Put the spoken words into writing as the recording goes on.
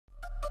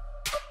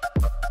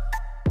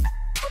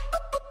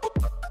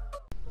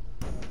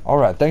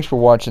Alright, thanks for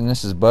watching.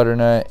 This is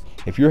Butternut.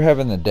 If you're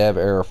having the dev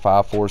error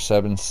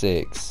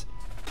 5476,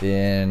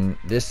 then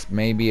this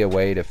may be a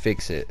way to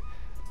fix it.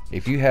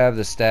 If you have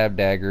the stab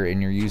dagger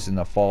and you're using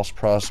the false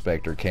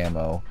prospector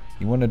camo,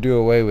 you want to do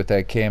away with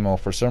that camo.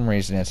 For some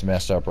reason it's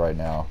messed up right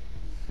now.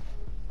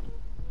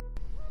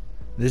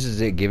 This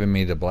is it giving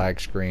me the black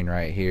screen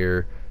right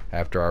here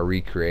after I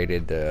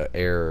recreated the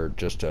error,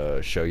 just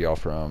to show y'all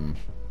from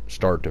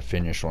start to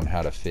finish on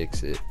how to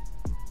fix it.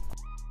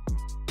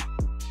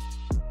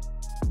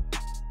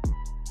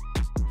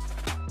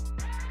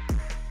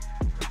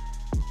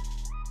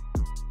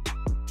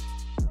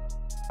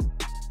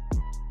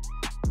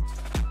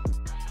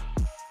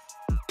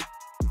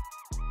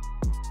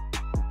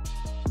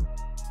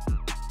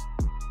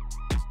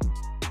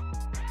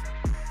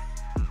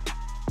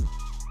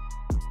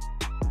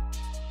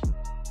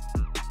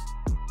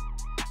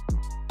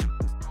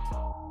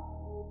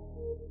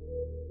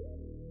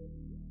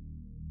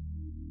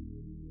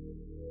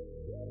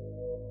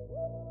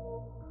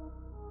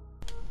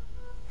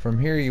 From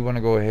here you want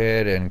to go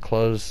ahead and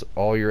close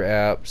all your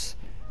apps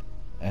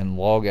and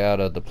log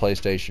out of the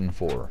PlayStation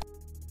 4.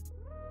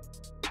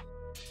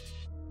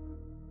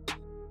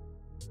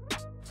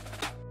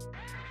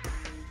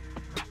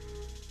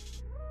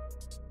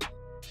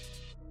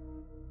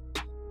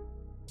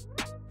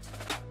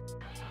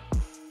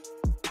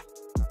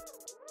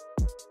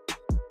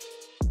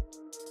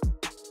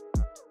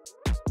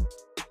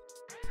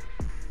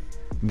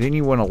 Then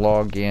you want to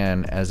log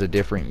in as a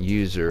different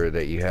user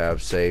that you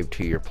have saved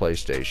to your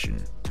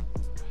PlayStation.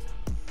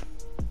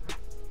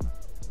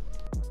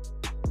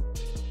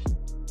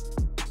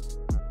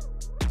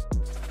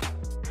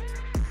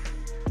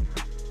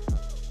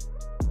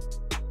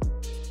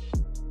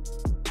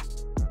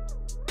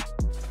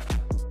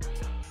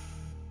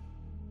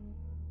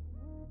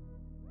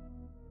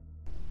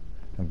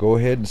 Now go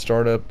ahead and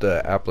start up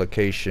the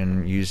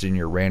application using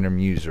your random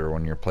user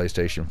on your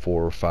PlayStation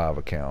 4 or 5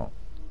 account.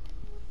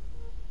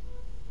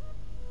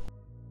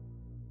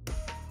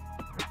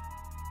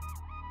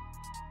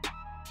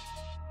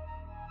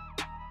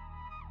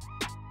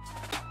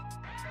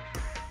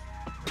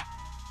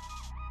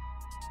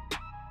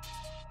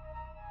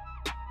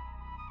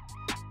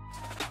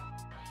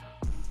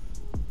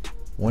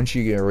 Once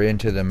you get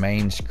into the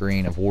main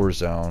screen of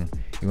Warzone,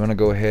 you want to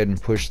go ahead and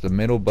push the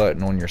middle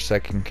button on your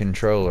second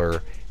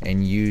controller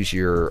and use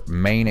your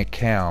main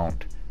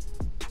account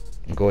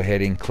and go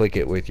ahead and click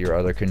it with your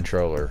other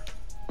controller.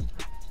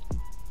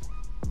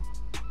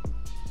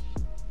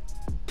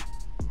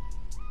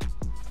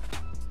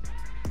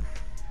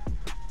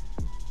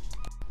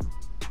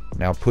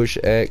 Now push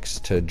X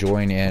to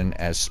join in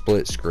as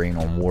split screen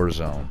on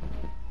Warzone.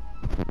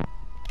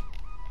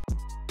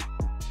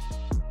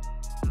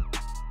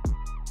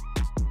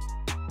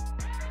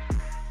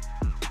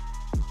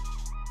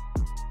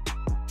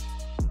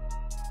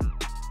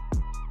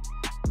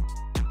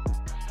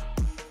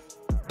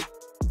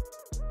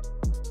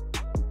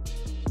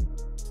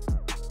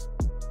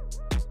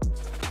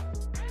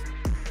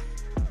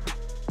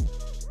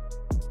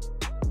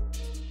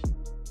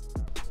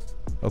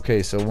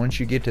 Okay, so once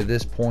you get to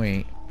this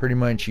point, pretty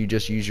much you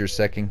just use your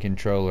second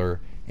controller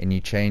and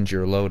you change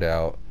your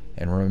loadout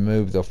and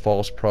remove the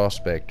false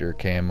prospector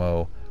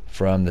camo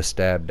from the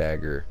stab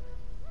dagger.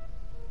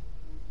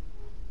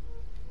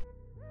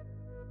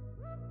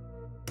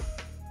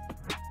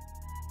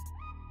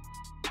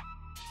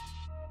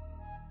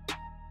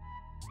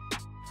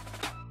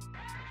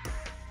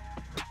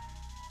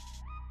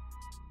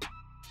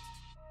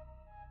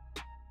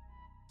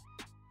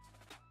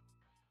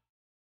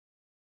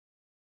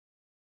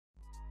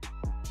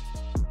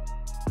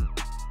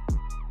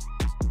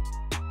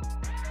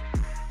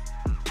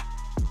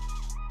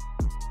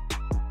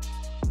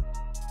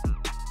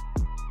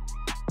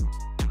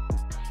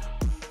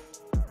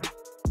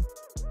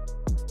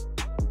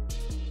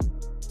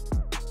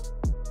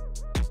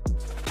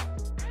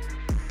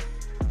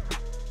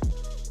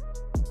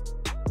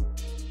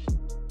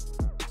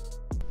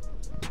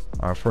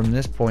 From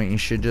this point you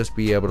should just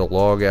be able to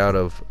log out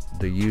of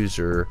the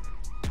user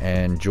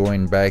and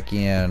join back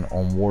in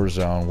on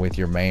Warzone with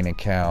your main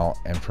account,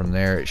 and from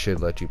there it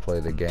should let you play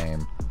the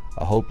game.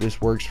 I hope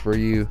this works for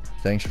you.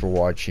 Thanks for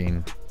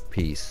watching.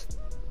 Peace.